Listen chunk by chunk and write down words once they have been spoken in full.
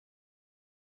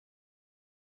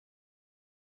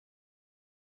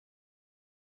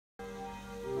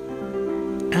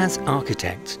As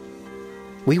architects,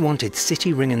 we wanted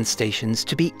Cityringen stations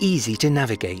to be easy to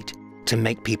navigate, to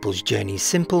make people's journeys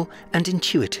simple and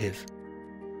intuitive.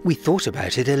 We thought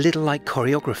about it a little like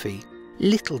choreography.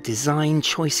 Little design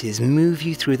choices move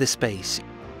you through the space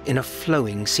in a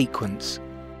flowing sequence.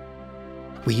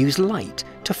 We use light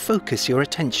to focus your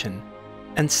attention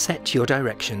and set your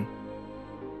direction.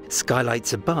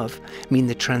 Skylights above mean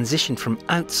the transition from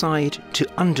outside to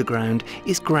underground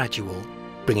is gradual,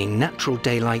 bringing natural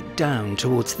daylight down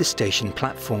towards the station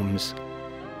platforms.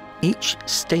 Each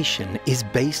station is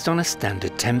based on a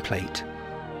standard template.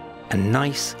 A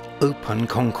nice, open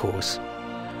concourse.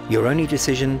 Your only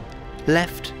decision,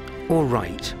 left or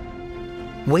right.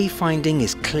 Wayfinding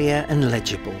is clear and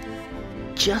legible.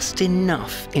 Just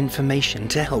enough information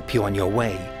to help you on your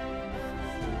way.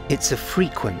 It's a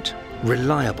frequent,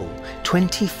 reliable,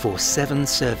 24/7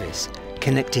 service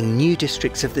connecting new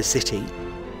districts of the city,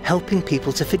 helping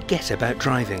people to forget about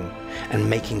driving and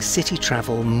making city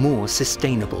travel more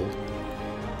sustainable.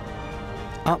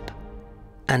 Up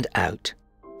and out.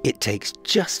 It takes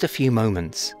just a few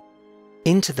moments.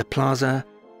 Into the plaza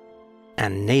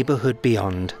and neighbourhood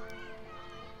beyond.